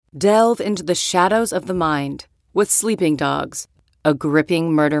Delve into the shadows of the mind with Sleeping Dogs, a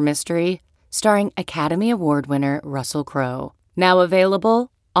gripping murder mystery starring Academy Award winner Russell Crowe. Now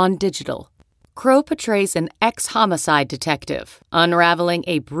available on digital. Crowe portrays an ex-homicide detective unraveling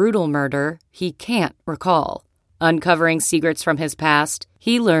a brutal murder he can't recall. Uncovering secrets from his past,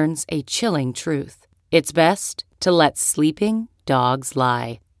 he learns a chilling truth. It's best to let sleeping dogs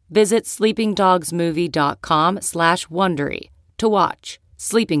lie. Visit sleepingdogsmovie.com/Wondery to watch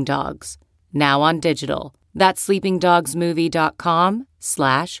Sleeping Dogs, now on digital. That's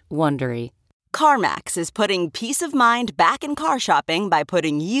sleepingdogsmovie.com/Wondery. CarMax is putting peace of mind back in car shopping by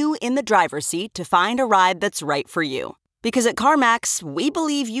putting you in the driver's seat to find a ride that's right for you. Because at CarMax, we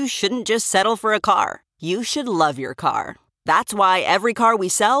believe you shouldn't just settle for a car. You should love your car. That's why every car we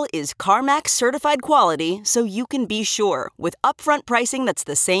sell is CarMax certified quality, so you can be sure with upfront pricing that's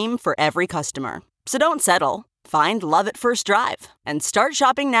the same for every customer. So don't settle. Find love at first drive and start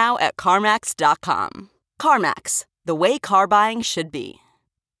shopping now at CarMax.com. CarMax, the way car buying should be.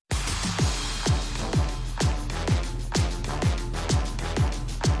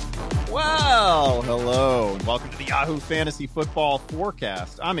 Well, hello, and welcome to the Yahoo Fantasy Football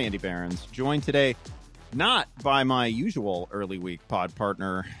Forecast. I'm Andy Behrens, joined today not by my usual early week pod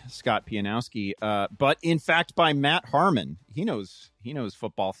partner, Scott Pianowski, but in fact by Matt Harmon. He knows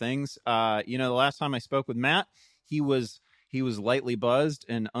football things. The last time I spoke with Matt, he was lightly buzzed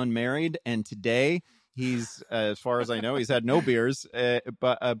and unmarried, and today he's, as far as I know, he's had no beers,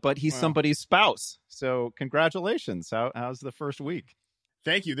 but he's somebody's spouse. So congratulations. How's the first week?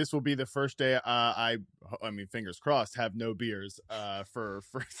 Thank you. This will be the first day I mean, fingers crossed, have no beers for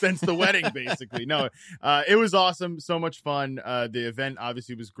since the wedding, basically. No, it was awesome. So much fun. The event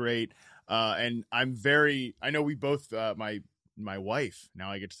obviously was great. And I know we both, my wife,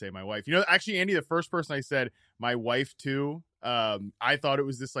 now I get to say my wife. Actually, Andy, the first person I said my wife to, I thought it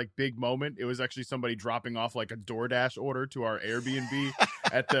was this like big moment. It was actually somebody dropping off like a DoorDash order to our Airbnb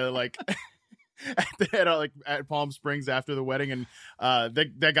at the like... at Palm Springs after the wedding, and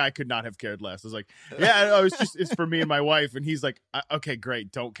that guy could not have cared less. I was like, yeah, it's for me and my wife, and he's like, okay,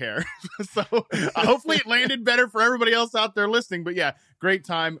 great, don't care. So hopefully it landed better for everybody else out there listening. But yeah, great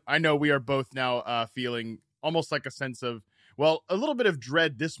time. I know we are both now feeling almost like a sense of, well, a little bit of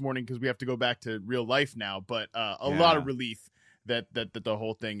dread this morning because we have to go back to real life now, but a lot of relief that the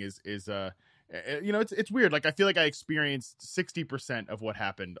whole thing is it's weird. Like, I feel like I experienced 60% of what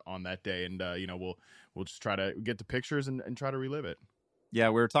happened on that day. And, we'll just try to get the pictures and try to relive it. Yeah,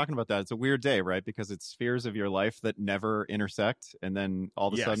 we were talking about that. It's a weird day, right? Because it's spheres of your life that never intersect. And then all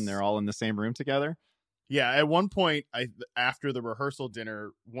of a sudden they're all in the same room together. Yeah. At one point, after the rehearsal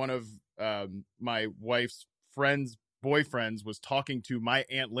dinner, one of my wife's friends' boyfriends was talking to my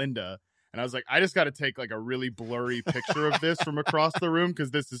Aunt Linda. And I was like, I just got to take like a really blurry picture of this from across the room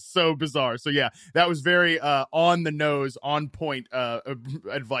because this is so bizarre. So yeah, that was very on the nose, on point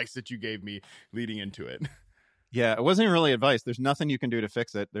advice that you gave me leading into it. Yeah, it wasn't really advice. There's nothing you can do to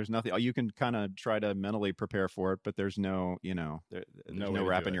fix it. There's nothing. You can kind of try to mentally prepare for it, but there's no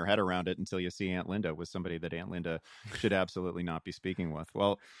wrapping your head around it until you see Aunt Linda with somebody that Aunt Linda should absolutely not be speaking with.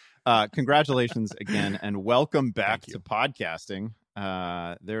 Well, congratulations again, and welcome back to podcasting.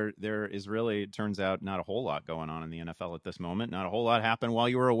 There is really, it turns out, not a whole lot going on in the NFL at this moment. Not a whole lot happened while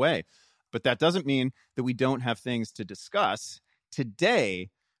you were away, but that doesn't mean that we don't have things to discuss. Today,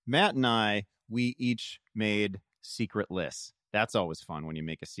 Matt and I, we each made secret lists. That's always fun when you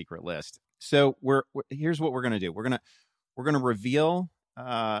make a secret list. So here's what we're going to do. We're going to reveal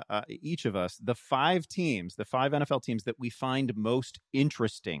each of us the five NFL teams that we find most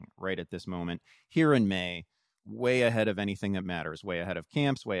interesting right at this moment here in May, way ahead of anything that matters, way ahead of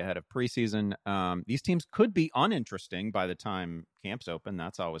camps, way ahead of preseason. These teams could be uninteresting by the time camps open.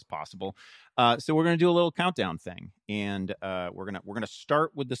 That's always possible. So we're going to do a little countdown thing, and we're going to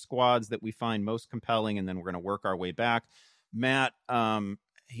start with the squads that we find most compelling, and then we're going to work our way back. Matt,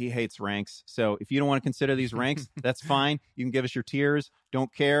 he hates ranks. So if you don't want to consider these ranks, that's fine. You can give us your tiers.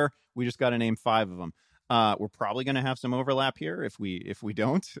 Don't care. We just got to name 5 of them. We're probably going to have some overlap here. If we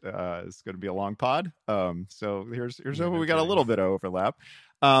don't, it's going to be a long pod. So here's hoping we got a little bit of overlap.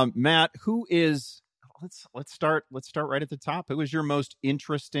 Matt, who is? Let's start right at the top. Who is your most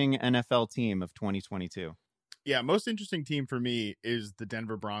interesting NFL team of 2022? Yeah, most interesting team for me is the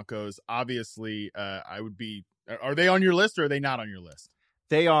Denver Broncos. Obviously, I would be. Are they on your list or are they not on your list?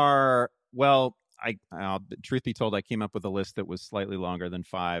 They are. Well, truth be told, I came up with a list that was slightly longer than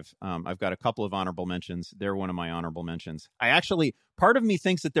 5. I've got a couple of honorable mentions. They're one of my honorable mentions. Part of me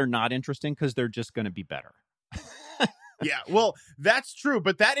thinks that they're not interesting because they're just going to be better. Yeah, well, that's true.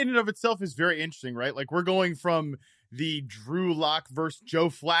 But that in and of itself is very interesting, right? Like, we're going from the Drew Lock versus Joe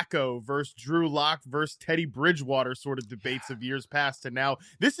Flacco versus Drew Lock versus Teddy Bridgewater sort of debates of years past to now.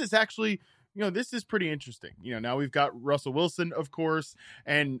 This is actually, this is pretty interesting. Now we've got Russell Wilson, of course.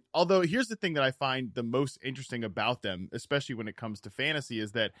 And although here's the thing that I find the most interesting about them, especially when it comes to fantasy,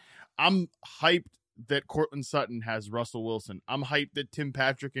 is that I'm hyped that Courtland Sutton has Russell Wilson. I'm hyped that Tim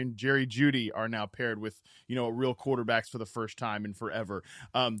Patrick and Jerry Jeudy are now paired with, real quarterbacks for the first time in forever.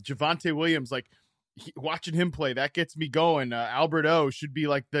 Javonte Williams, watching him play, that gets me going. Albert O should be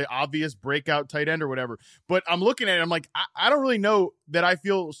like the obvious breakout tight end or whatever. But I'm looking at it, I'm like, I don't really know that I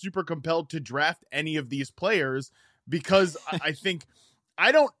feel super compelled to draft any of these players because I think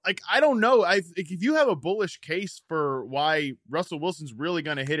I don't know. If you have a bullish case for why Russell Wilson's really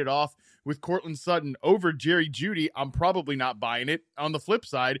going to hit it off with Courtland Sutton over Jerry Jeudy, I'm probably not buying it. On the flip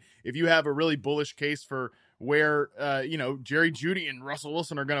side, if you have a really bullish case for where, Jerry Jeudy and Russell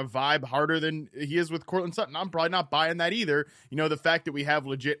Wilson are going to vibe harder than he is with Courtland Sutton, I'm probably not buying that either. The fact that we have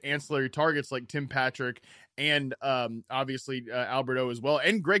legit ancillary targets like Tim Patrick and obviously Albert O as well,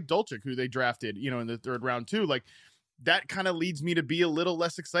 and Greg Dulcich, who they drafted, in the third round too, that kind of leads me to be a little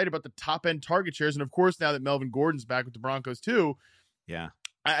less excited about the top end target shares. And of course, now that Melvin Gordon's back with the Broncos too, yeah,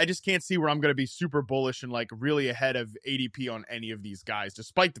 I just can't see where I'm going to be super bullish and really ahead of ADP on any of these guys,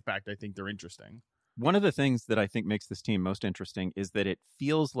 despite the fact I think they're interesting. One of the things that I think makes this team most interesting is that it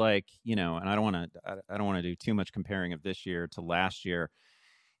feels like, and I don't want to do too much comparing of this year to last year.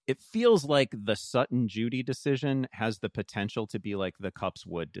 It feels like the Sutton Jeudy decision has the potential to be like the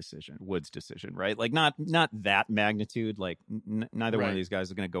Woods decision, right? Not that magnitude. Neither one of these guys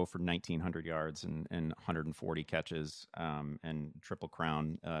is going to go for 1,900 yards and 140 catches and triple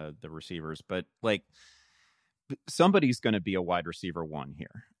crown the receivers, but somebody's going to be a wide receiver one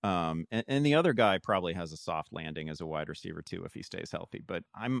here. And the other guy probably has a soft landing as a wide receiver too if he stays healthy. But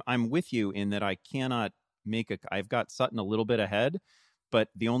I'm with you in that I cannot I've got Sutton a little bit ahead. But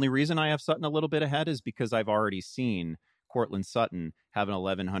the only reason I have Sutton a little bit ahead is because I've already seen Courtland Sutton have an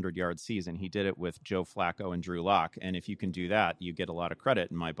 1,100-yard season. He did it with Joe Flacco and Drew Lock. And if you can do that, you get a lot of credit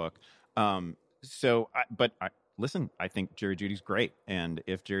in my book. Listen, I think Jerry Jeudy's great. And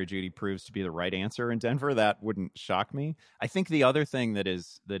if Jerry Jeudy proves to be the right answer in Denver, that wouldn't shock me. I think the other thing that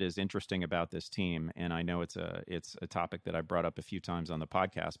is interesting about this team, and I know it's a topic that I brought up a few times on the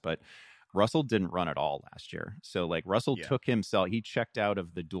podcast, but Russell didn't run at all last year. So Russell took himself, he checked out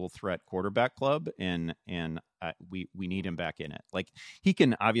of the dual threat quarterback club and we need him back in it. He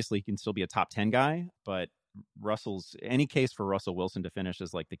can still be a top 10 guy, but any case for Russell Wilson to finish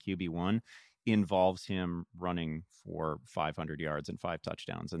as the QB1 involves him running for 500 yards and 5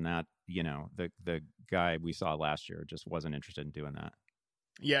 touchdowns. And that, the guy we saw last year just wasn't interested in doing that.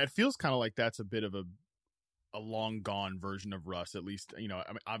 Yeah. It feels kind of like that's a bit of a long gone version of Russ, at least.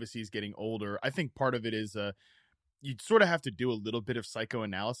 Obviously he's getting older. I think part of it is you sort of have to do a little bit of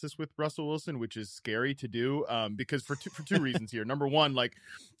psychoanalysis with Russell Wilson, which is scary to do because for two reasons here. Number one,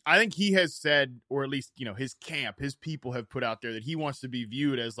 I think he has said, or at least his camp, his people have put out there that he wants to be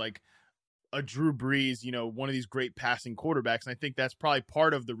viewed as a Drew Brees, one of these great passing quarterbacks. And I think that's probably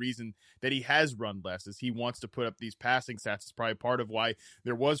part of the reason that he has run less is he wants to put up these passing stats. It's probably part of why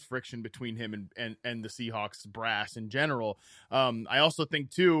there was friction between him and the Seahawks brass in general. I also think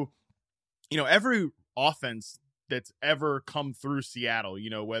too, every offense that's ever come through Seattle,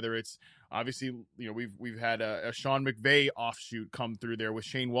 whether it's obviously, we've had a Sean McVay offshoot come through there with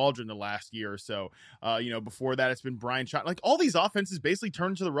Shane Waldron the last year or so. Before that, it's been Brian Schott. All these offenses basically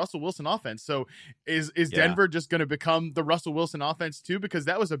turned to the Russell Wilson offense. So is Denver just going to become the Russell Wilson offense too? Because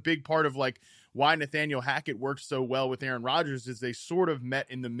that was a big part of why Nathaniel Hackett worked so well with Aaron Rodgers is they sort of met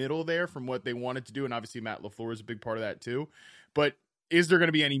in the middle there from what they wanted to do. And obviously Matt LaFleur is a big part of that too. But is there going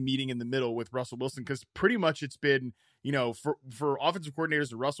to be any meeting in the middle with Russell Wilson? Because pretty much it's been, for offensive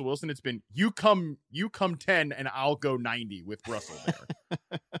coordinators to Russell Wilson, it's been you come 10 and I'll go 90 with Russell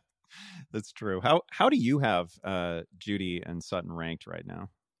there. That's true. How do you have Jeudy and Sutton ranked right now?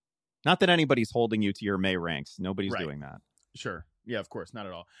 Not that anybody's holding you to your May ranks. Nobody's doing that. Sure. Yeah, of course. Not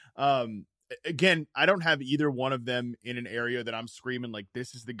at all. Again, I don't have either one of them in an area that I'm screaming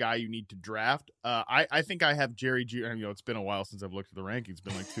this is the guy you need to draft. I think I have Jerry Jeudy. It's been a while since I've looked at the rankings. It's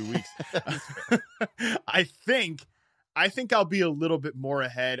been 2 weeks. I think I'll be a little bit more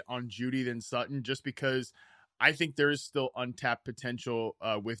ahead on Jeudy than Sutton just because I think there is still untapped potential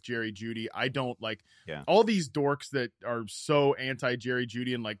with Jerry Jeudy. I don't all these dorks that are so anti Jerry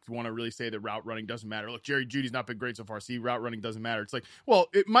Jeudy and want to really say that route running doesn't matter. Look, Jerry Judy's not been great so far. See, route running doesn't matter. It's well,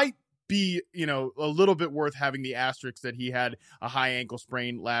 it might be, a little bit worth having the asterisk that he had a high ankle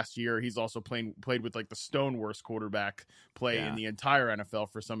sprain last year. He's also played with like the stone worst quarterback play in the entire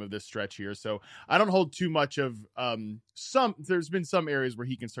NFL for some of this stretch here. So I don't hold too much of there's been some areas where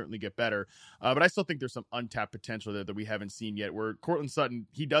he can certainly get better. But I still think there's some untapped potential there that we haven't seen yet, where Courtland Sutton,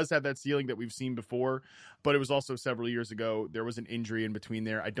 he does have that ceiling that we've seen before, but it was also several years ago. There was an injury in between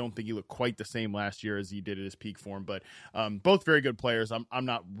there. I don't think he looked quite the same last year as he did at his peak form, but both very good players. I'm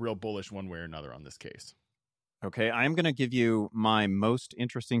not real bullish one way or another on this case. Okay, I'm going to give you my most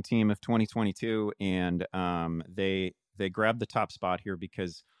interesting team of 2022, and they grabbed the top spot here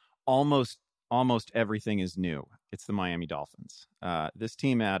because almost everything is new. It's the Miami Dolphins. This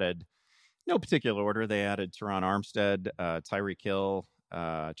team added, no particular order, they added Teron Armstead, Tyreek Hill,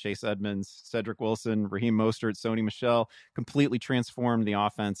 Chase Edmonds, Cedric Wilson, Raheem Mostert, Sony Michel, completely transformed the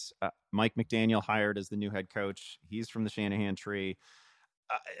offense. Mike McDaniel hired as the new head coach. He's from the Shanahan tree.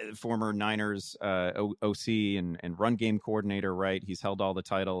 Former Niners OC and run game coordinator, right? He's held all the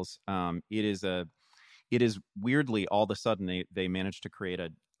titles. It is weirdly, all of a sudden they managed to create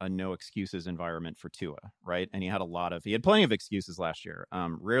a no excuses environment for Tua, right? And he had plenty of excuses last year.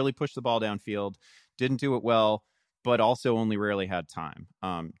 Rarely pushed the ball downfield, didn't do it well, but also only rarely had time.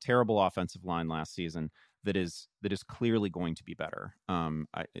 Terrible offensive line last season that is clearly going to be better.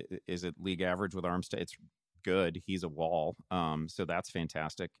 Is it league average with Armstead? It's good. He's a wall. So that's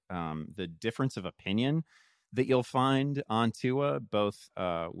fantastic. The difference of opinion that you'll find on Tua, both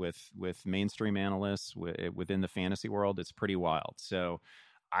with mainstream analysts within the fantasy world, it's pretty wild. So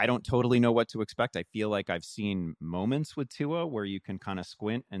I don't totally know what to expect. I feel like I've seen moments with Tua where you can kind of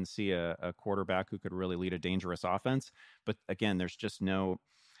squint and see a quarterback who could really lead a dangerous offense. But again, there's just no,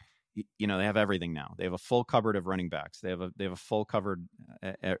 they have everything now. They have a full cupboard of running backs. They have a full cupboard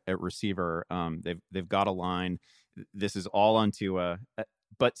at receiver. They've got a line. This is all on Tua.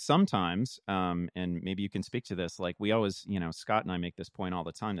 But sometimes, and maybe you can speak to this, like we always, Scott and I make this point all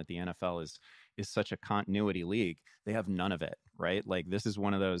the time that the NFL is such a continuity league. They have none of it, right? Like this is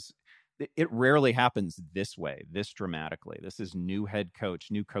one of those, it rarely happens this way, this dramatically. This is new head coach,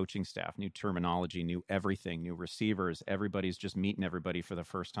 new coaching staff, new terminology, new everything, new receivers. Everybody's just meeting everybody for the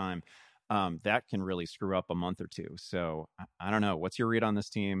first time. That can really screw up a month or two. So I don't know. What's your read on this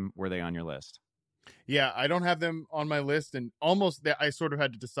team? Were they on your list? Yeah, I don't have them on my list, and almost that I sort of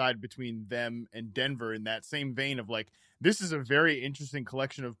had to decide between them and Denver in that same vein of like, this is a very interesting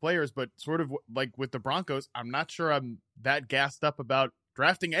collection of players, but sort of like with the Broncos, I'm not sure I'm that gassed up about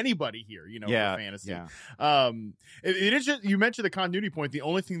drafting anybody here, for fantasy. Yeah. It is just, you mentioned the continuity point. The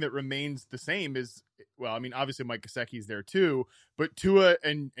only thing that remains the same is, well, I mean, obviously Mike Gesicki's there too, but Tua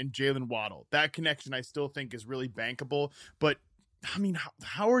and Jalen Waddle, that connection I still think is really bankable. But I mean,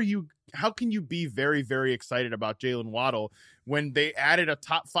 how can you be very, very excited about Jalen Waddle when they added a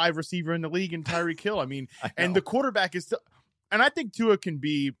top 5 receiver in the league in Tyreek Hill? I mean, and the quarterback is still, and I think Tua can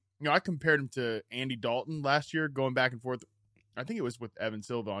be, I compared him to Andy Dalton last year, going back and forth. I think it was with Evan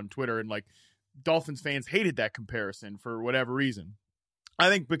Silva on Twitter, and like Dolphins fans hated that comparison for whatever reason. I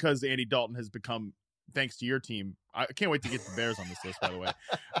think because Andy Dalton has become, thanks to your team, I can't wait to get the Bears on this list, by the way.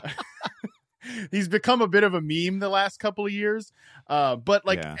 He's become a bit of a meme the last couple of years. But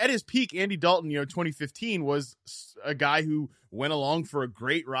at his peak, Andy Dalton, 2015 was a guy who went along for a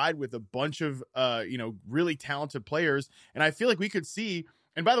great ride with a bunch of, really talented players. And I feel like we could see,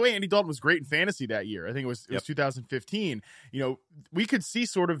 and by the way, Andy Dalton was great in fantasy that year. I think it was 2015. We could see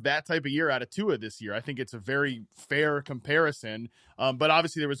sort of that type of year out of Tua this year. I think it's a very fair comparison. But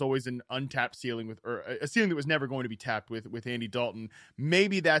obviously there was always an untapped ceiling or a ceiling that was never going to be tapped with Andy Dalton.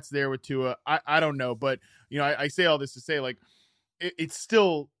 Maybe that's there with Tua. I don't know. But, I say all this to say, like, it's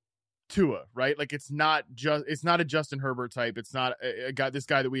still Tua, right? Like it's not a Justin Herbert type. It's not this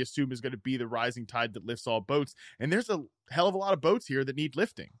guy that we assume is going to be the rising tide that lifts all boats. And there's a hell of a lot of boats here that need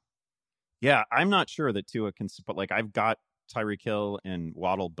lifting. Yeah, I'm not sure that Tua can support. Like I've got Tyreek Hill and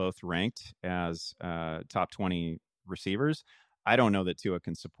Waddle both ranked as top 20 receivers. I don't know that Tua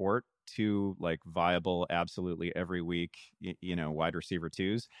can support 2 like viable, absolutely every week, wide receiver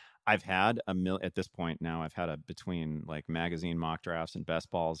 2s. I've had at this point now, I've had between like magazine mock drafts and best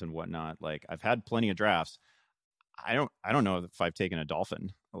balls and whatnot. Like I've had plenty of drafts. I don't know if I've taken a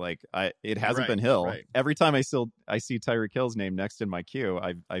Dolphin. Like it hasn't been Hill. Right. Every time I see Tyreek Hill's name next in my queue,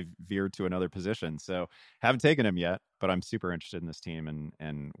 I've veered to another position. So haven't taken him yet, but I'm super interested in this team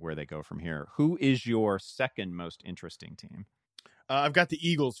and where they go from here. Who is your second most interesting team? I've got the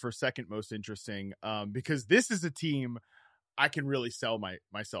Eagles for second most interesting because this is a team I can really sell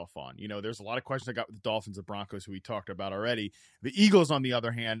myself on. There's a lot of questions I got with the Dolphins and Broncos, who we talked about already. The Eagles, on the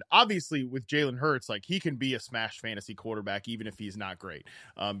other hand, obviously with Jalen Hurts, like, he can be a smash fantasy quarterback even if he's not great,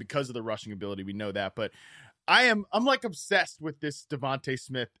 because of the rushing ability. We know that, but I'm like obsessed with this Devontae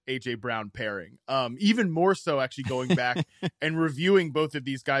Smith, AJ Brown pairing. Even more so actually going back and reviewing both of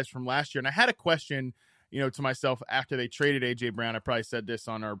these guys from last year. And I had a question, to myself after they traded AJ Brown. I probably said this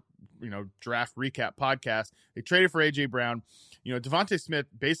on our, draft recap podcast. They traded for AJ Brown. Devontae Smith,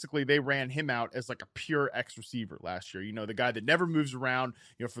 basically they ran him out as like a pure X receiver last year. The guy that never moves around,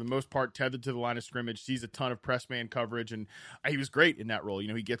 for the most part, tethered to the line of scrimmage, sees a ton of press man coverage. And he was great in that role.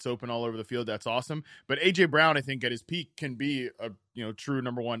 He gets open all over the field. That's awesome. But AJ Brown, I think at his peak can be a, true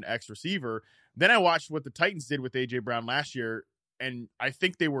number one X receiver. Then I watched what the Titans did with AJ Brown last year. And I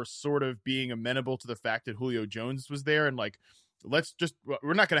think they were sort of being amenable to the fact that Julio Jones was there. And like,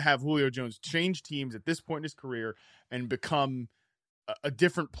 we're not going to have Julio Jones change teams at this point in his career and become a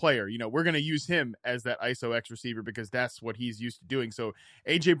different player. We're going to use him as that ISO X receiver because that's what he's used to doing. So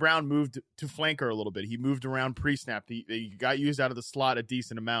AJ Brown moved to flanker a little bit. He moved around pre-snap. He got used out of the slot a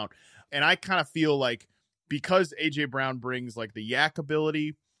decent amount. And I kind of feel like because AJ Brown brings like the yak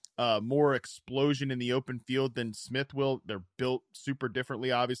ability, more explosion in the open field than Smith will. They're built super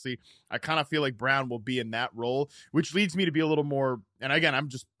differently, obviously. I kind of feel like Brown will be in that role, which leads me to be a little more, and again,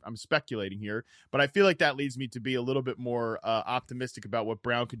 I'm speculating here, but I feel like that leads me to be a little bit more optimistic about what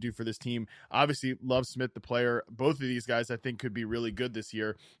Brown could do for this team. Obviously, love Smith, the player. Both of these guys, I think, could be really good this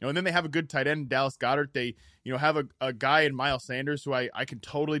year. And then they have a good tight end, Dallas Goedert. They, have a guy in Miles Sanders who I can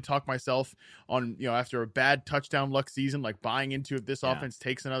totally talk myself on, after a bad touchdown luck season, like buying into if this offense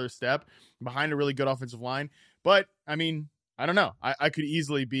takes another step behind a really good offensive line. But I mean, I don't know. I could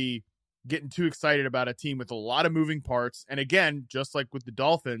easily be getting too excited about a team with a lot of moving parts. And again, just like with the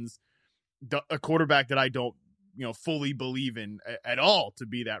Dolphins, a quarterback that I don't, fully believe in at all to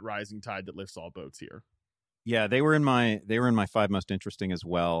be that rising tide that lifts all boats here. Yeah, they were in my five most interesting as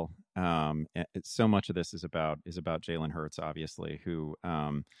well. So much of this is about Jalen Hurts, obviously, who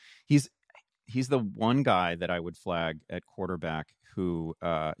he's the one guy that I would flag at quarterback who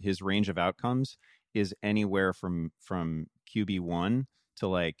his range of outcomes is anywhere from QB1 to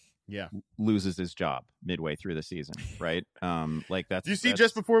like loses his job midway through the season, right? Like that's. You see,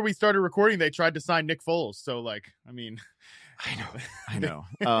 just before we started recording, they tried to sign Nick Foles. So, like, I mean, I know.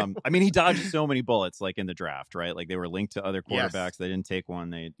 I mean, he dodged so many bullets, like in the draft, right? Like they were linked to other quarterbacks. Yes. They didn't take one.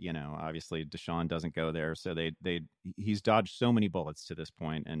 They, obviously Deshaun doesn't go there, so he's dodged so many bullets to this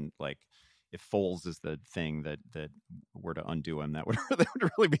point, and like. If Foles is the thing that were to undo him, that would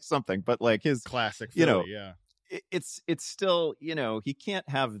really be something. But like his classic, Philly, it's still, he can't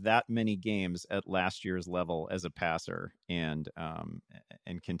have that many games at last year's level as a passer and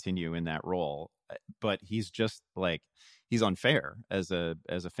continue in that role. But he's just like, he's unfair as a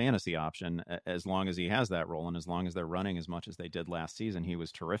fantasy option as long as he has that role. And as long as they're running as much as they did last season, he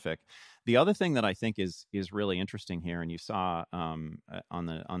was terrific. The other thing that I think is really interesting here, and you saw on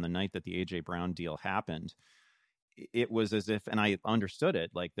the night that the AJ Brown deal happened, it was as if, and I understood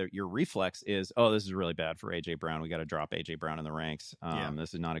it, like your reflex is, oh, this is really bad for AJ Brown. We got to drop AJ Brown in the ranks.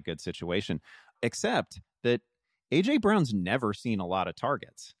 This is not a good situation, except that AJ Brown's never seen a lot of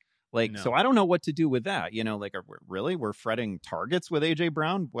targets. Like, no. So I don't know what to do with that. Like, we're fretting targets with AJ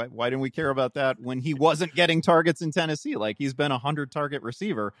Brown. Why didn't we care about that when he wasn't getting targets in Tennessee? Like, he's been 100 target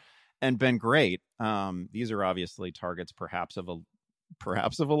receiver and been great. These are obviously targets, perhaps of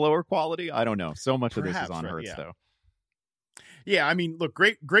a lower quality. I don't know. So much of this is on Hurts, though. Yeah, I mean, look,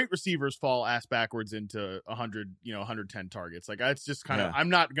 great receivers fall ass backwards into 100, 110 targets. Like, that's just kind of, I'm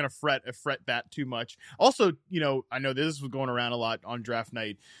not going to fret that too much. Also, I know this was going around a lot on draft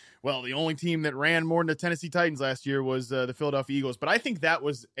night. Well, the only team that ran more than the Tennessee Titans last year was the Philadelphia Eagles. But I think that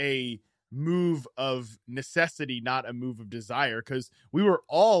was a move of necessity, not a move of desire, because we were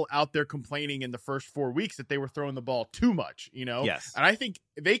all out there complaining in the first 4 weeks that they were throwing the ball too much, Yes. And I think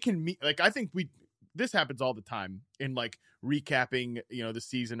they can meet, like, I think this happens all the time in like recapping, the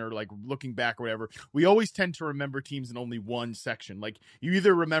season or like looking back or whatever. We always tend to remember teams in only one section. Like you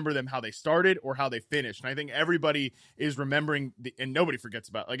either remember them how they started or how they finished. And I think everybody is remembering and everybody forgets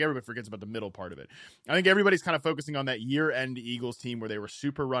about the middle part of it. I think everybody's kind of focusing on that year-end Eagles team where they were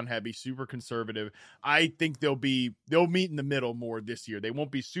super run heavy, super conservative. I think they'll meet in the middle more this year. They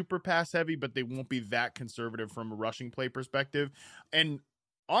won't be super pass heavy, but they won't be that conservative from a rushing play perspective. And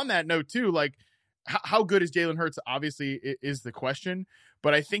on that note too, like, how good is Jalen Hurts? Obviously, is the question,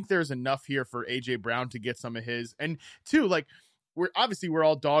 but I think there's enough here for AJ Brown to get some of his. And two, like we're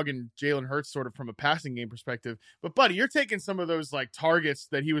all dogging Jalen Hurts sort of from a passing game perspective, but buddy, you're taking some of those like targets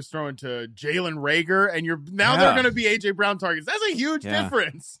that he was throwing to Jalen Reagor, and they're going to be AJ Brown targets. That's a huge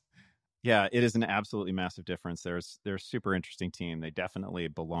difference. Yeah, it is an absolutely massive difference. They're a super interesting team. They definitely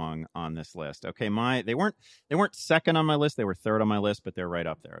belong on this list. Okay, they weren't second on my list. They were third on my list, but they're right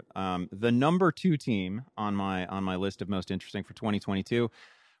up there. The number 2 team on my list of most interesting for 2022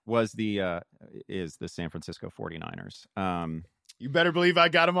 was is the San Francisco 49ers. You better believe I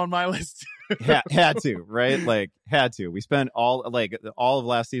got him on my list. had to, right? Like, had to. We spent all of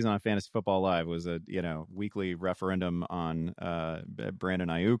last season on Fantasy Football Live was a weekly referendum on Brandon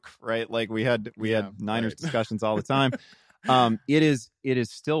Ayuk, right? Like we had Niners discussions all the time. It is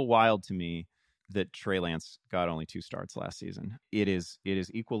still wild to me that Trey Lance got only 2 starts last season. It is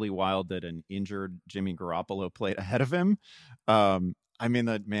equally wild that an injured Jimmy Garoppolo played ahead of him. I mean,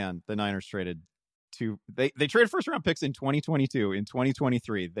 the Niners traded they traded first round picks in 2022. In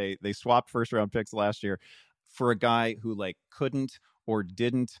 2023, they swapped first round picks last year for a guy who like couldn't or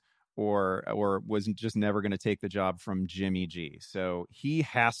didn't or was just never going to take the job from Jimmy G. So he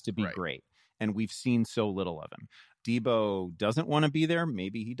has to be great. And we've seen so little of him. Debo doesn't want to be there.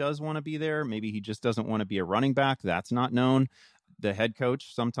 Maybe he does want to be there. Maybe he just doesn't want to be a running back. That's not known. The head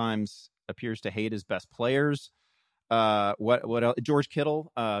coach sometimes appears to hate his best players. What else? George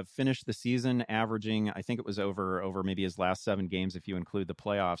Kittle finished the season averaging, I think it was over maybe his last 7 games if you include the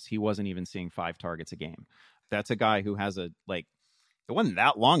playoffs. He wasn't even seeing 5 targets a game. That's a guy who has it wasn't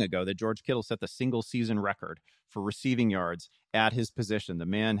that long ago that George Kittle set the single season record for receiving yards at his position. The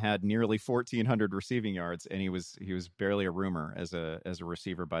man had nearly 1,400 receiving yards, and he was barely a rumor as a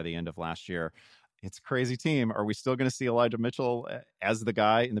receiver by the end of last year. It's a crazy team. Are we still going to see Elijah Mitchell as the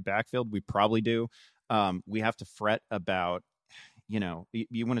guy in the backfield? We probably do. We have to fret about, you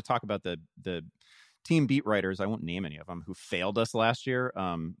want to talk about the team beat writers. I won't name any of them who failed us last year.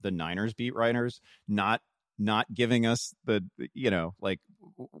 The Niners beat writers, not giving us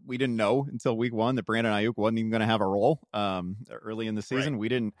we didn't know until week 1 that Brandon Ayuk wasn't even going to have a role early in the season.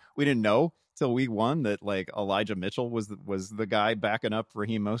 Right. We didn't know till week 1 that like Elijah Mitchell was the guy backing up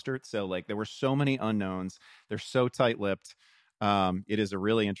Raheem Mostert. So like there were so many unknowns. They're so tight-lipped. It is a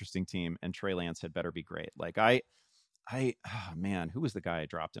really interesting team, and Trey Lance had better be great. Like who was the guy I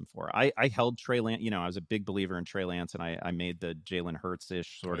dropped him for? I held Trey Lance. I was a big believer in Trey Lance, and I made the Jalen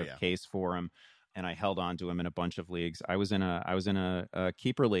Hurts-ish sort of case for him, and I held on to him in a bunch of leagues. I was in a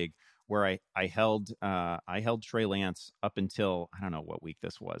keeper league where I held Trey Lance up until, I don't know what week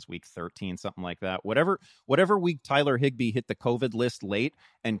this was, week 13, something like that. Whatever week Tyler Higbee hit the COVID list late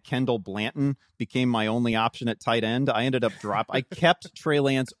and Kendall Blanton became my only option at tight end, I ended up I kept Trey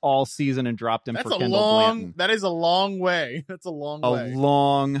Lance all season and dropped him for Kendall Blanton. That is a long way. That's a long way. A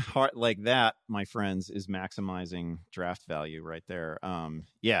long heart like that, my friends, is maximizing draft value right there.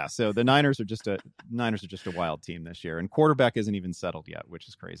 So the Niners are just a wild team this year, and quarterback isn't even settled yet, which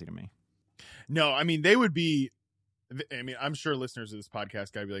is crazy to me. No, I mean, they would be. I mean, I'm sure listeners of this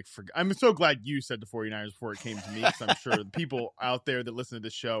podcast got to be like, I'm so glad you said the 49ers before it came to me, because I'm sure the people out there that listen to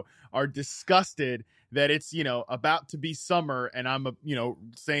this show are disgusted that it's, about to be summer. And I'm,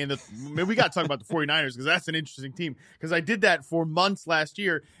 saying that maybe we got to talk about the 49ers because that's an interesting team, because I did that for months last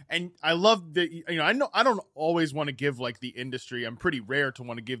year. And I love that, I don't always want to give like the industry. I'm pretty rare to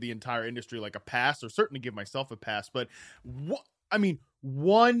want to give the entire industry like a pass, or certainly give myself a pass. But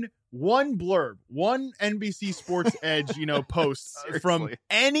one blurb, one NBC Sports Edge, post from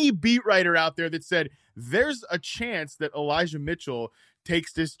any beat writer out there that said there's a chance that Elijah Mitchell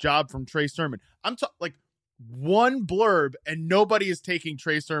takes this job from Trey Sermon. I'm like one blurb, and nobody is taking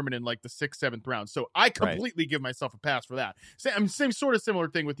Trey Sermon in like the 6th, 7th round. So I completely give myself a pass for that. Same sort of similar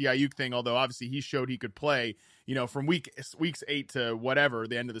thing with the Ayuk thing, although obviously he showed he could play, from weeks 8 to whatever,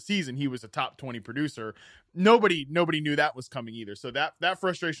 the end of the season, he was a top 20 producer. Nobody knew that was coming either. So that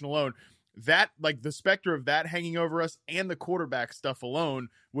frustration alone, that like the specter of that hanging over us and the quarterback stuff alone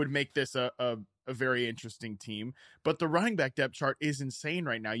would make this a very interesting team. But the running back depth chart is insane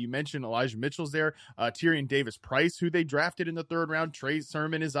right now. You mentioned Elijah Mitchell's there, Tyrion Davis-Price, who they drafted in the 3rd round. Trey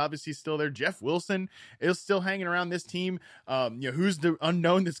Sermon is obviously still there. Jeff Wilson is still hanging around this team. Who's the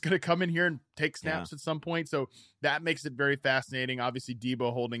unknown that's going to come in here and take snaps at some point? So that makes it very fascinating. Obviously,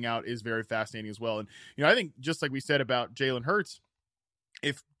 Debo holding out is very fascinating as well. And I think just like we said about Jalen Hurts,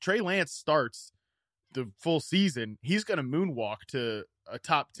 if Trey Lance starts the full season, he's going to moonwalk to a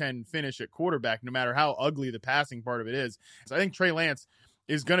top 10 finish at quarterback, no matter how ugly the passing part of it is. So I think Trey Lance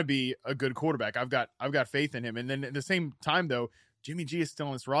is going to be a good quarterback. I've got faith in him. And then at the same time, though, Jimmy G is still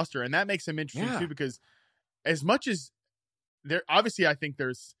on this roster, and that makes him interesting too, because as much as there, obviously, I think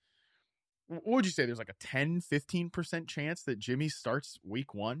what would you say? There's like a 10-15% chance that Jimmy starts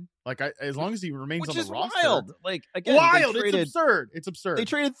week 1. Like, as long as he remains on the roster. Wild. Like, again, wild. It's absurd. They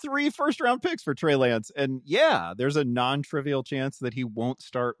traded 3 first-round picks for Trey Lance, and yeah, there's a non-trivial chance that he won't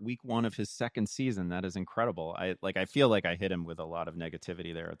start week 1 of his second season. That is incredible. I feel like I hit him with a lot of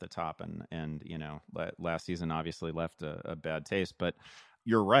negativity there at the top, and you know, last season obviously left a bad taste, but.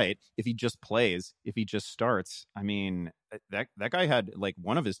 You're right. If he just plays, if he just starts, I mean, that guy had like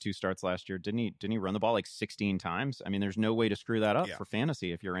one of his 2 starts last year. Didn't he run the ball like 16 times? I mean, there's no way to screw that up for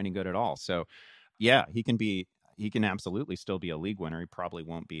fantasy if you're any good at all. So, yeah, he can absolutely still be a league winner. He probably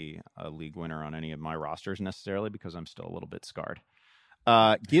won't be a league winner on any of my rosters necessarily because I'm still a little bit scarred.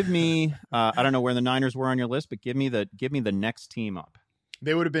 Give me, I don't know where the Niners were on your list, but give me the next team up.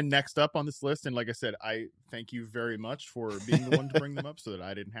 They would have been next up on this list. And like I said, I thank you very much for being the one to bring them up so that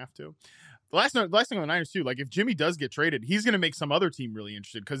I didn't have to. The last thing on the Niners, too, like if Jimmy does get traded, he's going to make some other team really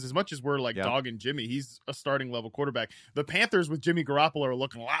interested because as much as we're like dogging Jimmy, he's a starting level quarterback. The Panthers with Jimmy Garoppolo are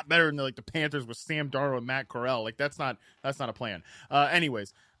looking a lot better than like the Panthers with Sam Darnold and Matt Corral. Like that's not a plan.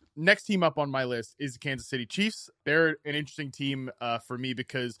 Anyways. Next team up on my list is the Kansas City Chiefs. They're an interesting team for me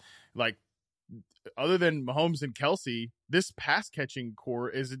because like, other than Mahomes and Kelsey, this pass catching core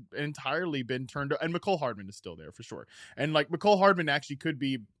is entirely been turned, and Mecole Hardman is still there for sure. And like Mecole Hardman actually could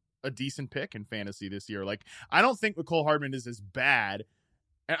be a decent pick in fantasy this year. Like I don't think Mecole Hardman is as bad.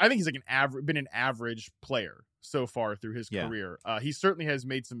 And I think he's like an average player so far through his career. He certainly has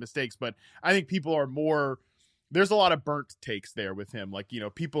made some mistakes, but I think people are more. There's a lot of burnt takes there with him. Like, you know,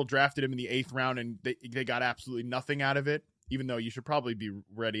 people drafted him in the 8th round and they got absolutely nothing out of it. Even though you should probably be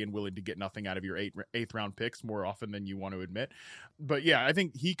ready and willing to get nothing out of your 8th round picks more often than you want to admit. But yeah, I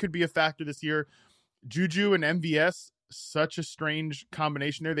think he could be a factor this year. Juju and MVS, such a strange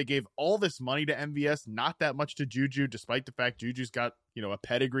combination there. They gave all this money to MVS, not that much to Juju, despite the fact Juju's got, you know, a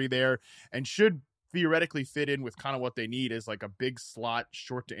pedigree there and should theoretically fit in with kind of what they need as like a big slot,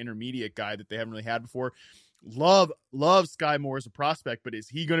 short to intermediate guy that they haven't really had before. Love Sky Moore as a prospect, but is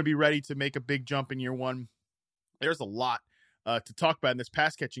he going to be ready to make a big jump in year 1? There's a lot to talk about in this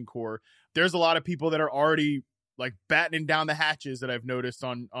pass catching core. There's a lot of people that are already like battening down the hatches that I've noticed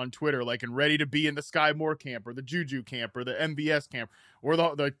on Twitter, like and ready to be in the Sky Moore camp or the Juju camp or the MVS camp or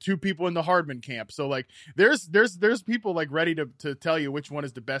the 2 people in the Hardman camp. So like there's people like ready to tell you which one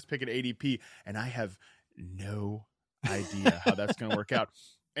is the best pick at ADP, and I have no idea how that's going to work out.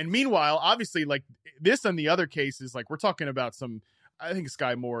 And meanwhile, obviously, like this and the other cases, like we're talking about some. I think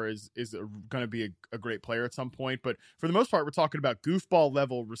Sky Moore is going to be a great player at some point, but for the most part, we're talking about goofball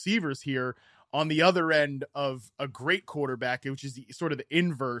level receivers here on the other end of a great quarterback, which is sort of the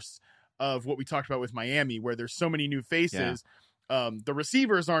inverse of what we talked about with Miami, where there's so many new faces. Yeah. The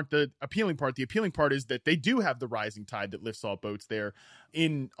receivers aren't the appealing part. The appealing part is that they do have the rising tide that lifts all boats there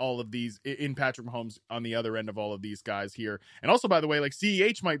in all of these, in Patrick Mahomes on the other end of all of these guys here. And also, by the way, like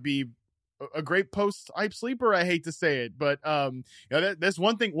CEH might be a great post-hype sleeper. I hate to say it, but you know, that's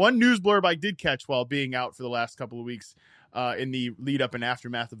one thing. One news blurb I did catch while being out for the last couple of weeks in the lead up and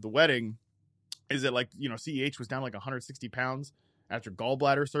aftermath of the wedding is that, like, you know, CEH was down like 160 pounds after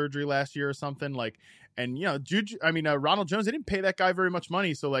gallbladder surgery last year or something. Like, and you know, Ronald Jones, they didn't pay that guy very much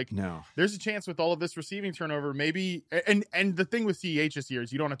money, so like, no, there's a chance with all of this receiving turnover, maybe. And the thing with CEH this year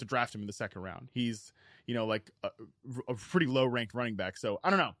is you don't have to draft him in the 2nd round. He's, you know, like a pretty low ranked running back. So I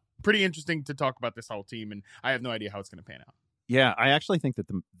don't know. Pretty interesting to talk about this whole team, and I have no idea how it's going to pan out. Yeah, I actually think that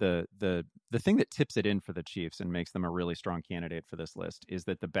the thing that tips it in for the Chiefs and makes them a really strong candidate for this list is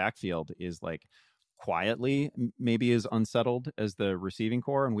that the backfield is like quietly maybe as unsettled as the receiving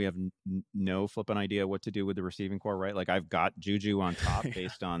core, and we have no flipping idea what to do with the receiving core, right? Like I've got Juju on top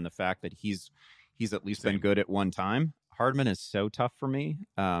based on the fact that he's at least been good at one time. Hardman is so tough for me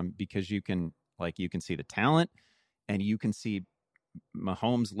because you can see the talent and you can see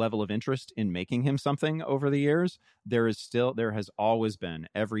Mahomes' level of interest in making him something over the years. There has always been,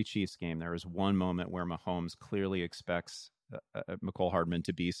 every Chiefs game, there is one moment where Mahomes clearly expects Mecole Hardman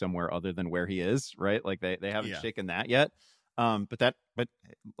to be somewhere other than where he is, right? Like they haven't shaken that yet. But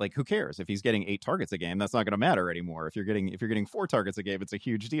like, who cares if he's getting 8 targets a game? That's not going to matter anymore. If you're getting 4 targets a game, it's a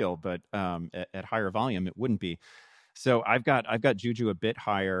huge deal. But at higher volume, it wouldn't be. So I've got Juju a bit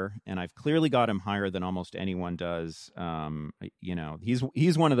higher, and I've clearly got him higher than almost anyone does. You know,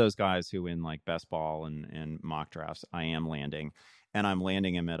 he's one of those guys who in like best ball and mock drafts I am landing. and I'm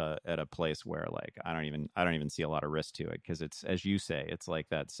landing him at a place where like I don't even see a lot of risk to it, because it's, as you say, it's like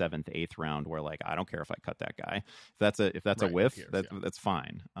that 7th, 8th round where like I don't care if I cut that guy. If that's a whiff, that's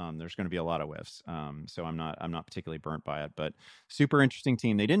fine. There's going to be a lot of whiffs. So I'm not particularly burnt by it, but super interesting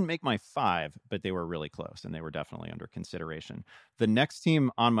team. They didn't make my 5, but they were really close, and they were definitely under consideration. The next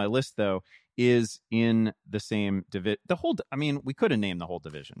team on my list, though, is in the same division. We could have named the whole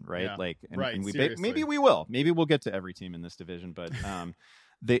division, right? Yeah, like, right. And Maybe we will. Maybe we'll get to every team in this division, but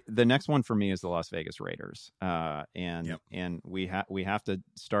the next one for me is the Las Vegas Raiders. And we have to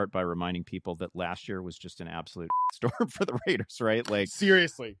start by reminding people that last year was just an absolute storm for the Raiders, right? Like,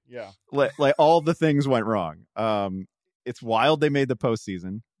 seriously, yeah. Like all the things went wrong. It's wild they made the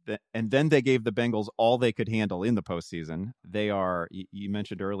postseason. And then they gave the Bengals all they could handle in the postseason. They are, you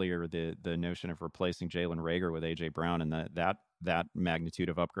mentioned earlier, the notion of replacing Jalen Reagor with A.J. Brown and that magnitude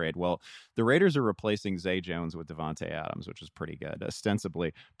of upgrade. Well, the Raiders are replacing Zay Jones with Davante Adams, which is pretty good.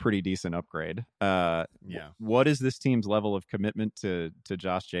 Ostensibly, pretty decent upgrade. What is this team's level of commitment to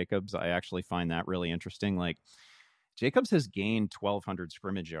Josh Jacobs? I actually find that really interesting. Like, Jacobs has gained 1,200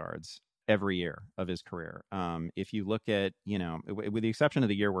 scrimmage yards every year of his career. If you look at, with the exception of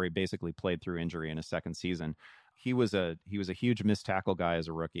the year where he basically played through injury in his second season, he was a huge missed tackle guy as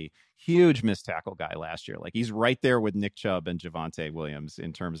a rookie, huge missed tackle guy last year. Like, he's right there with Nick Chubb and Javonte Williams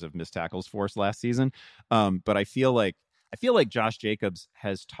in terms of missed tackles force last season. But I feel like Josh Jacobs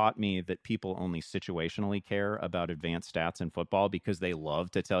has taught me that people only situationally care about advanced stats in football, because they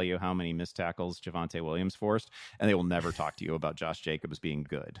love to tell you how many missed tackles Javonte Williams forced, and they will never talk to you about Josh Jacobs being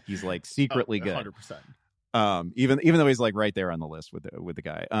good. He's like secretly good. 100%. Even though he's like right there on the list with the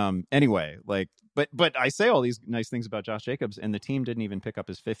guy. Anyway, like, but I say all these nice things about Josh Jacobs, and the team didn't even pick up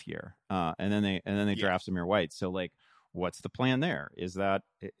his 5th year. And then they draft Zamir White. So like, what's the plan there? Is that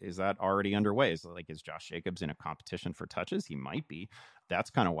already underway? Is Josh Jacobs in a competition for touches? He might be. That's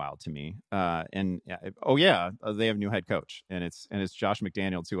kind of wild to me. They have a new head coach, and it's Josh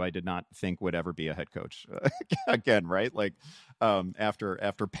McDaniels, who I did not think would ever be a head coach again, right? Like, after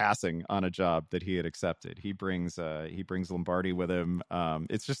passing on a job that he had accepted, he brings Lombardi with him.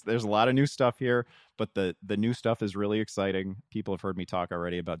 It's just, there's a lot of new stuff here, but the new stuff is really exciting. People have heard me talk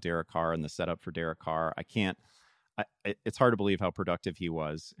already about Derek Carr and the setup for Derek Carr. It's hard to believe how productive he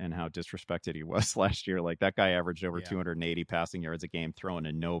was and how disrespected he was last year. Like, that guy averaged over 280 passing yards a game, throwing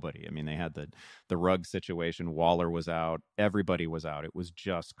to nobody. I mean, they had the Ruggs situation. Waller was out. Everybody was out. It was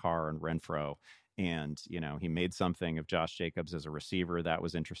just Carr and Renfro. And, he made something of Josh Jacobs as a receiver. That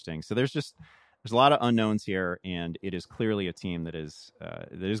was interesting. So there's a lot of unknowns here, and it is clearly a team that is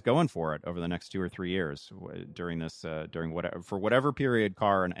going for it over the next 2 or 3 years during whatever period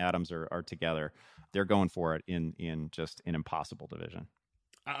Carr and Adams are together. They're going for it in just an impossible division.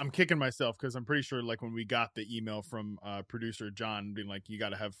 I'm kicking myself because I'm pretty sure, like, when we got the email from producer John being like, you got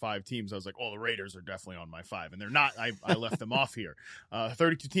to have 5 teams, I was like, oh, the Raiders are definitely on my 5, and they're not. I left them off here.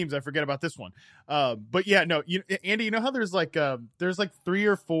 32 teams, I forget about this one. But yeah, no, Andy, you know how there's like 3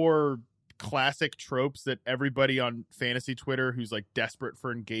 or 4 classic tropes that everybody on fantasy Twitter who's like desperate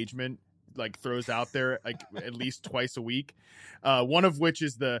for engagement like throws out there like at least twice a week. One of which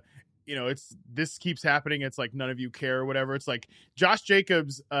is this keeps happening. It's like none of you care or whatever. It's like Josh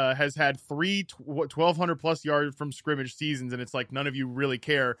Jacobs has had 3 1,200 plus yards from scrimmage seasons, and it's like none of you really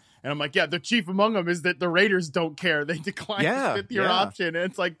care. And I'm like, yeah, the chief among them is that the Raiders don't care. They declined his 5th-year option, and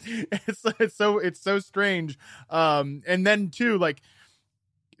it's like it's so strange. And then too, like,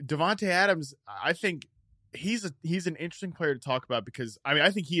 Davante Adams, I think he's an interesting player to talk about, because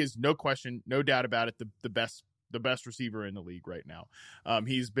I think he is, no question, no doubt about it, the best receiver in the league right now.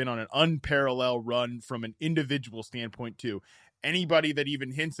 He's been on an unparalleled run from an individual standpoint too. Anybody that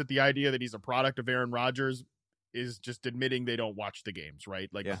even hints at the idea that he's a product of Aaron Rodgers is just admitting they don't watch the games, right?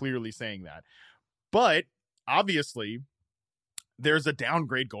 Like, clearly saying that. But obviously there's a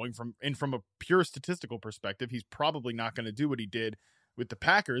downgrade going from a pure statistical perspective. He's probably not going to do what he did with the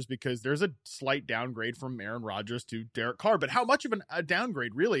Packers, because there's a slight downgrade from Aaron Rodgers to Derek Carr. But how much of a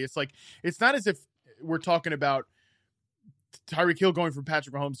downgrade, really? It's like, it's not as if we're talking about Tyreek Hill going from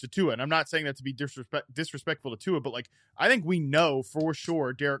Patrick Mahomes to Tua. And I'm not saying that to be disrespectful to Tua, but like, I think we know for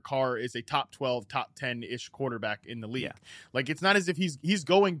sure Derek Carr is a top 12, top 10-ish quarterback in the league. Yeah. Like, it's not as if he's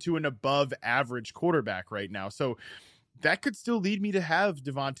going to an above average quarterback right now. So that could still lead me to have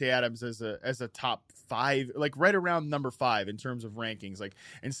Davante Adams as a top 5, like right around number 5 in terms of rankings, like,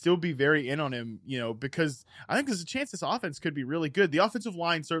 and still be very in on him, because I think there's a chance this offense could be really good. The offensive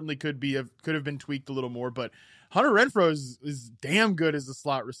line certainly could have been tweaked a little more, but Hunter Renfrow is damn good as a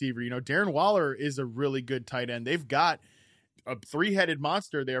slot receiver. Darren Waller is a really good tight end. They've got a three-headed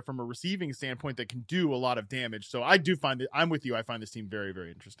monster there from a receiving standpoint that can do a lot of damage. So I do find that I'm with you. I find this team very,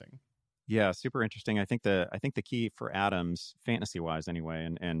 very interesting. Yeah, super interesting. I think the key for Adams, fantasy wise anyway,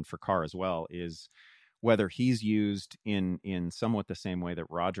 and for Carr as well, is whether he's used in somewhat the same way that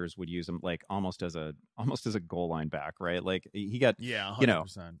Rodgers would use him, like almost as a goal line back, right? Like he got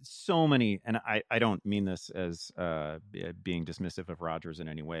 100%. So many, and I don't mean this as being dismissive of Rodgers in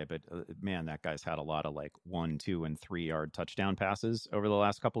any way, but man, that guy's had a lot of like 1, 2, and 3 yard touchdown passes over the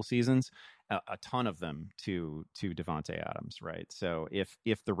last couple seasons, a ton of them to Davante Adams, right? So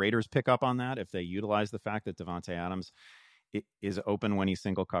if the Raiders pick up on that, if they utilize the fact that Davante Adams is open when he's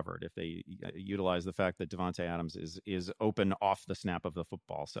single covered, if they utilize the fact that Davante Adams is open off the snap of the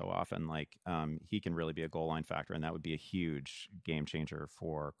football so often, like he can really be a goal line factor, and that would be a huge game changer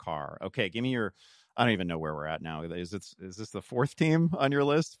for Carr. Okay, give me your. I don't even know where we're at now. Is this the fourth team on your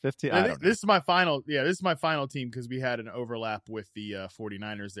list? 15? This is my final. Yeah, this is my final team because we had an overlap with the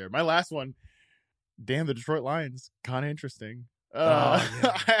 49ers there. My last one, damn, the Detroit Lions, kind of interesting.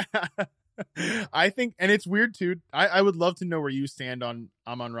 I think, and it's weird too. I would love to know where you stand on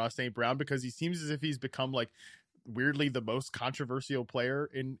Amon-Ra St. Brown, because he seems as if he's become like weirdly the most controversial player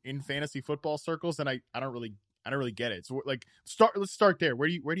in fantasy football circles, and I don't really get it. So like let's start there. How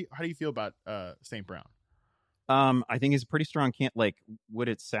do you feel about St. Brown? I think he's a pretty strong would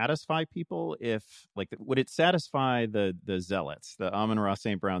it satisfy people would it satisfy the zealots, the Amon-Ra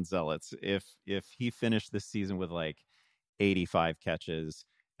St. Brown zealots, if he finished this season with like 85 catches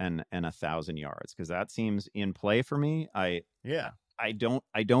and 1,000 yards? Because that seems in play for me. I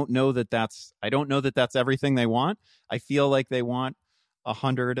don't know that that's everything they want. I feel like they want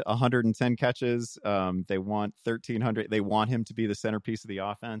 110 catches. They want 1,300. They want him to be the centerpiece of the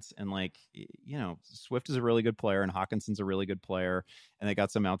offense. And Swift is a really good player, and Hawkinson's a really good player, and they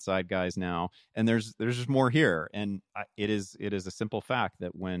got some outside guys now. And there's just more here. And it is a simple fact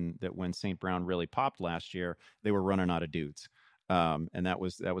that when St. Brown really popped last year, they were running out of dudes. And that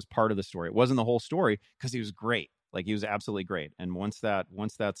was part of the story. It wasn't the whole story, because he was great. Like, he was absolutely great. And once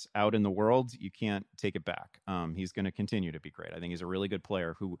that's out in the world, you can't take it back. He's going to continue to be great. I think he's a really good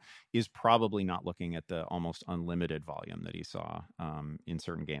player who is probably not looking at the almost unlimited volume that he saw in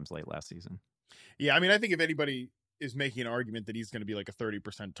certain games late last season. Yeah, I mean, I think if anybody is making an argument that he's going to be like a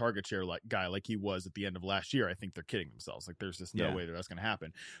 30% target share guy like he was at the end of last year, I think they're kidding themselves. Like, there's just no way that that's going to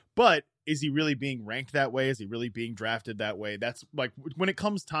happen. But is he really being ranked that way? Is he really being drafted that way? That's like, when it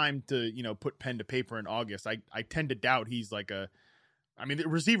comes time to, put pen to paper in August, I tend to doubt he's like the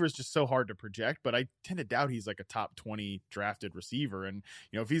receiver is just so hard to project, but I tend to doubt he's like a top 20 drafted receiver. And,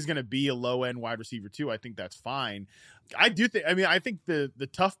 if he's going to be a low end wide receiver too, I think that's fine. I think the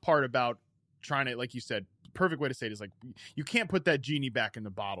tough part about trying to, like you said, perfect way to say it is like, you can't put that genie back in the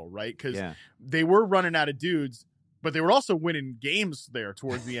bottle, right? Because they were running out of dudes, but they were also winning games there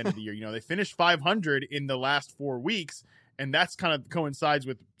towards the end of the year. They finished 500 in the last 4 weeks, and that's kind of coincides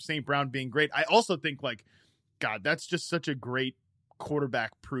with St. Brown being great. I also think, God, that's just such a great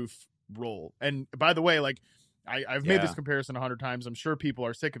quarterback proof role. And by the way, I've made this comparison 100 times. I'm sure people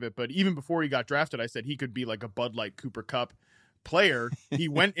are sick of it, but even before he got drafted, I said he could be like a Bud Light Cooper Kupp player. He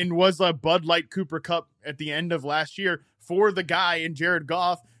went and was a Bud Light Cooper Kupp at the end of last year for the guy in Jared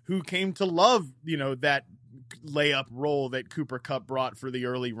Goff, who came to love, that layup role that Cooper Kupp brought for the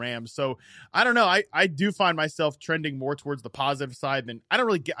early Rams. So I don't know. I do find myself trending more towards the positive side than I don't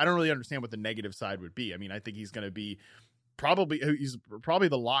really understand what the negative side would be. I mean, I think he's going to be he's probably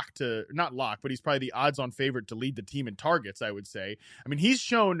the not lock, but he's probably the odds on favorite to lead the team in targets, I would say. I mean, he's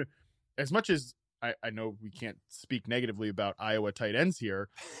shown, as much as I know we can't speak negatively about Iowa tight ends here.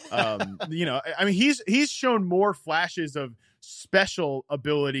 He's shown more flashes of special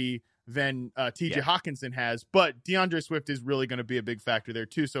ability than TJ Hawkinson has, but DeAndre Swift is really going to be a big factor there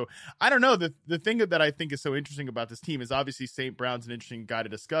too. So I don't know. The thing that I think is so interesting about this team is obviously St. Brown's an interesting guy to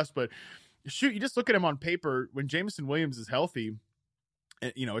discuss, but shoot, you just look at him on paper. When Jameson Williams is healthy,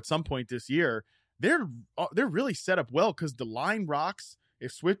 at some point this year, they're really set up well, because the line rocks.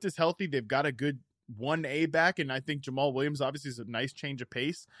 If Swift is healthy, they've got a good 1A back, and I think Jamal Williams obviously is a nice change of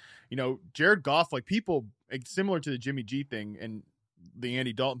pace. Jared Goff, like, people, similar to the Jimmy G thing and the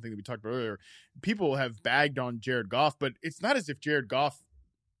Andy Dalton thing that we talked about earlier, people have bagged on Jared Goff, but it's not as if Jared Goff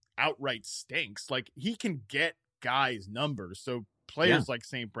outright stinks. Like, he can get guys numbers. So players like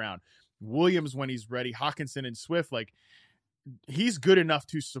St. Brown, Williams when he's ready, Hawkinson and Swift, like, he's good enough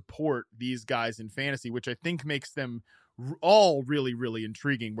to support these guys in fantasy, which I think makes them all really, really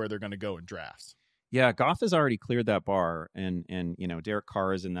intriguing where they're going to go in drafts. Yeah, Goff has already cleared that bar, and Derek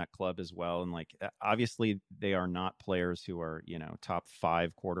Carr is in that club as well. And like, obviously, they are not players who are top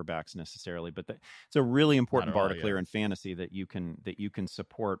 5 quarterbacks necessarily, but it's a really important bar to clear in fantasy that you can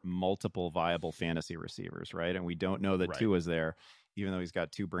support multiple viable fantasy receivers, right? And we don't know that Tua's there, even though he's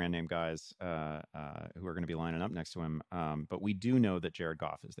got 2 brand name guys who are going to be lining up next to him. But we do know that Jared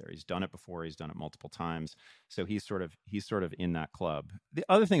Goff is there. He's done it before. He's done it multiple times. So he's sort of in that club. The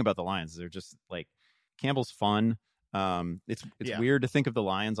other thing about the Lions is they're just like, Campbell's fun. It's weird to think of the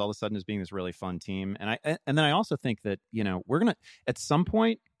Lions all of a sudden as being this really fun team. And then I also think that, we're going to, at some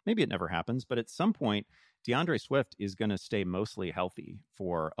point, maybe it never happens, but at some point, DeAndre Swift is going to stay mostly healthy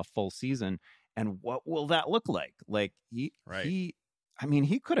for a full season. And what will that look like? Like he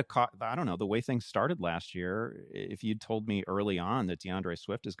could have caught, I don't know, the way things started last year. If you'd told me early on that DeAndre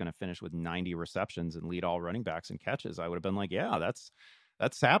Swift is going to finish with 90 receptions and lead all running backs in catches, I would have been like, yeah, that's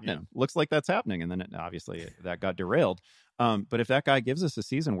happening. Yeah. Looks like that's happening. And then obviously that got derailed. But if that guy gives us a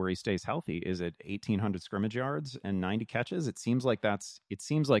season where he stays healthy, is it 1,800 scrimmage yards and 90 catches? It seems like that's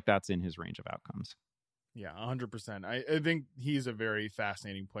in his range of outcomes. Yeah, 100%. I think he's a very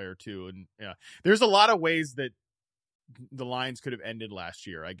fascinating player too. And yeah, there's a lot of ways that the Lions could have ended last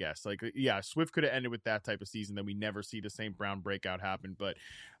year, I guess. Like, yeah, Swift could have ended with that type of season, then we never see the St. Brown breakout happen. But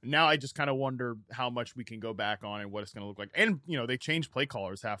now I just kind of wonder how much we can go back on and what it's going to look like. And, they changed play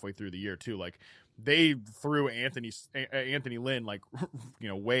callers halfway through the year too. Like, they threw Anthony Lynn, like,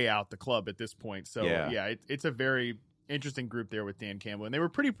 way out the club at this point. So yeah, it's a very interesting group there with Dan Campbell, and they were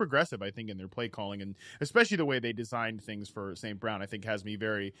pretty progressive, I think, in their play calling, and especially the way they designed things for St. Brown, I think has me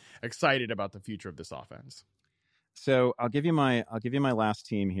very excited about the future of this offense. So I'll give you my last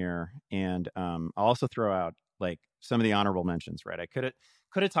team here, and I'll also throw out like some of the honorable mentions. Right, I could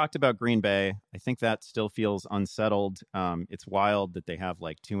have talked about Green Bay. I think that still feels unsettled. It's wild that they have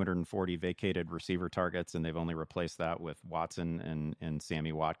like 240 vacated receiver targets, and they've only replaced that with Watson and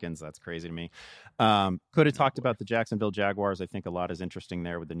Sammy Watkins. That's crazy to me. Could have talked about the Jacksonville Jaguars. I think a lot is interesting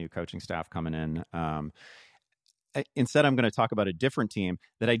there with the new coaching staff coming in. Instead, I'm going to talk about a different team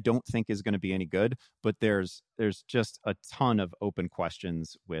that I don't think is going to be any good, but there's just a ton of open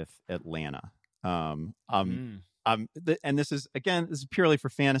questions with Atlanta. And this is purely for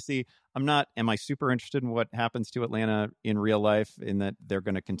fantasy. Am I super interested in what happens to Atlanta in real life, in that they're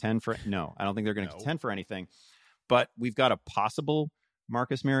going to contend for? No, I don't think they're going to contend for anything, but we've got a possible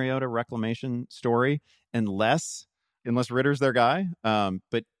Marcus Mariota reclamation story, unless Ritter's their guy.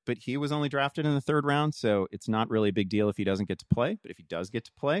 But he was only drafted in the 3rd round, so it's not really a big deal if he doesn't get to play. But if he does get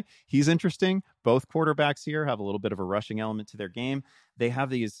to play, he's interesting. Both quarterbacks here have a little bit of a rushing element to their game. They've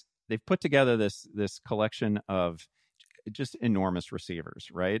put together this collection of just enormous receivers,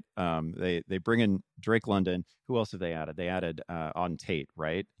 right? They bring in Drake London. Who else have they added? They added Auden Tate,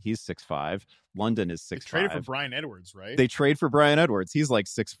 right? He's 6'5". London is 6'5". They traded for Bryan Edwards, right? They trade for Bryan Edwards. He's like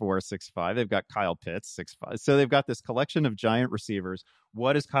 6'4", 6'5". They've got Kyle Pitts, 6'5". So they've got this collection of giant receivers.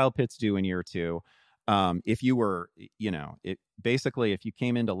 What does Kyle Pitts do in year 2? If you were, if you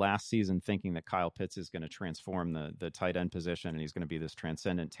came into last season thinking that Kyle Pitts is going to transform the tight end position and he's going to be this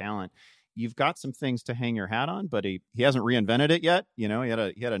transcendent talent, you've got some things to hang your hat on, but he hasn't reinvented it yet. He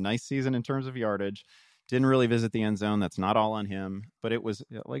had a nice season in terms of yardage. Didn't really visit the end zone. That's not all on him, but it was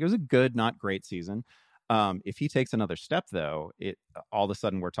a good, not great season. If he takes another step, though, all of a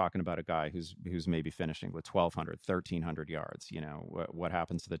sudden we're talking about a guy who's maybe finishing with 1,200, 1,300 yards. What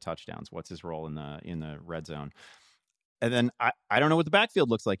happens to the touchdowns? What's his role in the red zone? And then I don't know what the backfield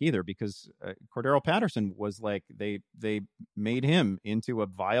looks like either, because Cordero Patterson was like they made him into a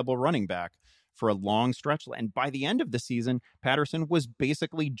viable running back for a long stretch. And by the end of the season, Patterson was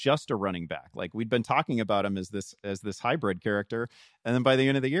basically just a running back. Like, we'd been talking about him as this hybrid character. And then by the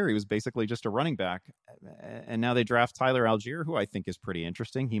end of the year, he was basically just a running back. And now they draft Tyler Algier, who I think is pretty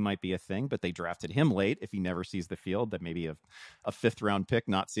interesting. He might be a thing, but they drafted him late. If he never sees the field, that maybe a 5th round pick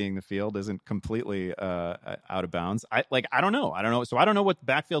not seeing the field isn't completely out of bounds. I don't know. So I don't know what the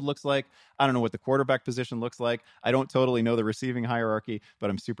backfield looks like. I don't know what the quarterback position looks like. I don't totally know the receiving hierarchy, but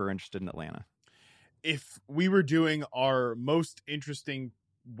I'm super interested in Atlanta. If we were doing our most interesting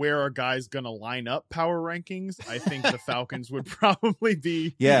where are guys going to line up power rankings, I think the Falcons would probably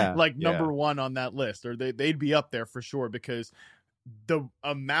be number 1 on that list, or they'd be up there for sure, because the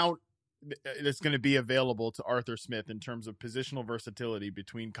amount that's going to be available to Arthur Smith in terms of positional versatility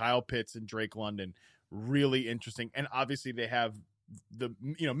between Kyle Pitts and Drake London, really interesting. And obviously they have the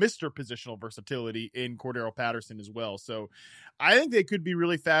Mr. positional versatility in Cordero Patterson as well. So I think they could be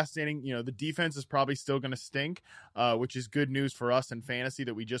really fascinating. The defense is probably still going to stink, which is good news for us in fantasy,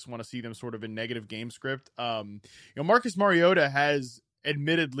 that we just want to see them sort of in negative game script. Marcus Mariota has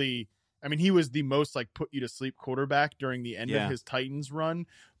admittedly I mean, he was the most like put you to sleep quarterback during the end of his Titans run,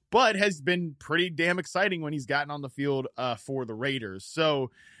 but has been pretty damn exciting when he's gotten on the field for the Raiders.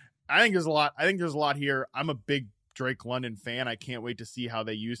 So I think there's a lot here. I'm a big Drake London fan. I can't wait to see how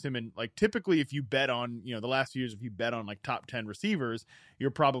they use him. And like typically if you bet on, the last few years, if you bet on like top 10 receivers,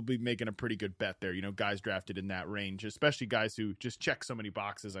 you're probably making a pretty good bet there. Guys drafted in that range, especially guys who just check so many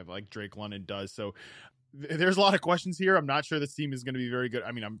boxes like Drake London does. So there's a lot of questions here. I'm not sure this team is going to be very good.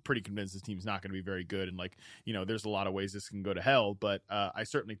 I mean, I'm pretty convinced this team's not going to be very good. And there's a lot of ways this can go to hell, but I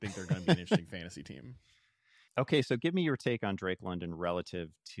certainly think they're going to be an interesting fantasy team. Okay, so give me your take on Drake London relative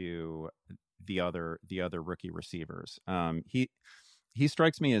to the other rookie receivers. He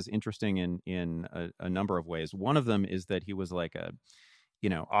strikes me as interesting in a number of ways. One of them is that he was like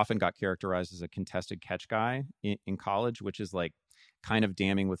often got characterized as a contested catch guy in college, which is like kind of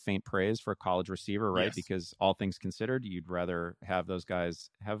damning with faint praise for a college receiver, right? Yes. Because all things considered, you'd rather have those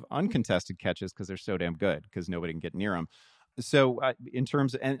guys have uncontested catches because they're so damn good because nobody can get near them. So in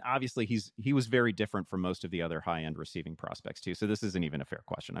terms of, and obviously he was very different from most of the other high-end receiving prospects too. So this isn't even a fair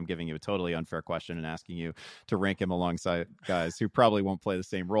question. I'm giving you a totally unfair question and asking you to rank him alongside guys who probably won't play the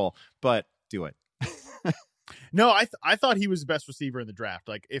same role, but do it. No, I thought he was the best receiver in the draft.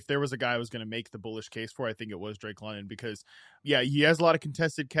 Like if there was a guy I was going to make the bullish case for, I think it was Drake London because he has a lot of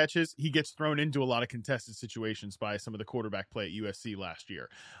contested catches. He gets thrown into a lot of contested situations by some of the quarterback play at USC last year.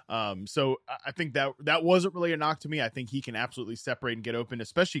 So I think that wasn't really a knock to me. I think he can absolutely separate and get open,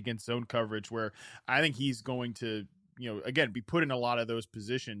 especially against zone coverage where I think he's going to, again, be put in a lot of those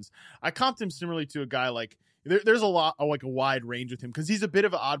positions. I comped him similarly to a guy like there's a lot like a wide range with him because he's a bit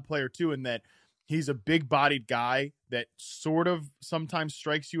of an odd player too in that he's a big-bodied guy that sort of sometimes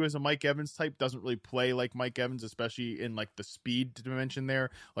strikes you as a Mike Evans type, doesn't really play like Mike Evans, especially in like the speed dimension there,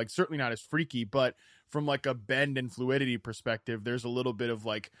 like certainly not as freaky, but from like a bend and fluidity perspective, there's a little bit of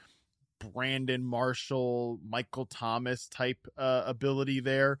like Brandon Marshall, Michael Thomas type ability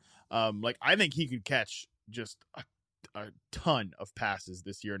there. Like I think he could catch just a ton of passes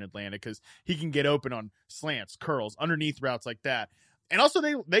this year in Atlanta because he can get open on slants, curls, underneath routes like that. And also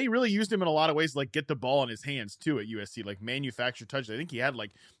they really used him in a lot of ways to like get the ball in his hands too at USC, like manufacture touches. I think he had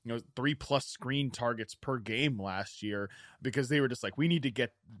like 3+ screen targets per game last year because they were just like, we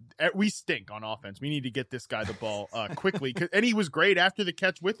stink on offense. We need to get this guy the ball quickly. And he was great after the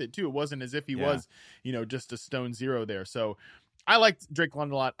catch with it too. It wasn't as if he was, just a stone zero there. So I liked Drake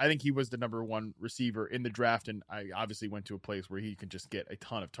London a lot. I think he was the number one receiver in the draft. And I obviously went to a place where he could just get a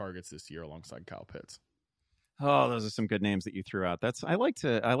ton of targets this year alongside Kyle Pitts. Oh, those are some good names that you threw out. I like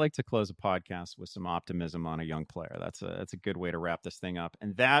to close a podcast with some optimism on a young player. That's a good way to wrap this thing up.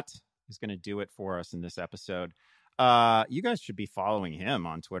 And that is going to do it for us in this episode. You guys should be following him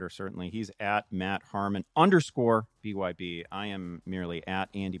on Twitter. Certainly. He's at Matt Harmon _BYB. I am merely at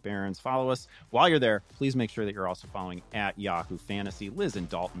Andy Behrens. Follow us. While you're there, please make sure that you're also following at Yahoo Fantasy. Liz and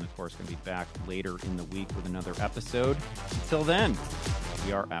Dalton, of course, going to be back later in the week with another episode. Until then,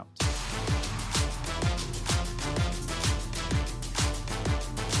 we are out.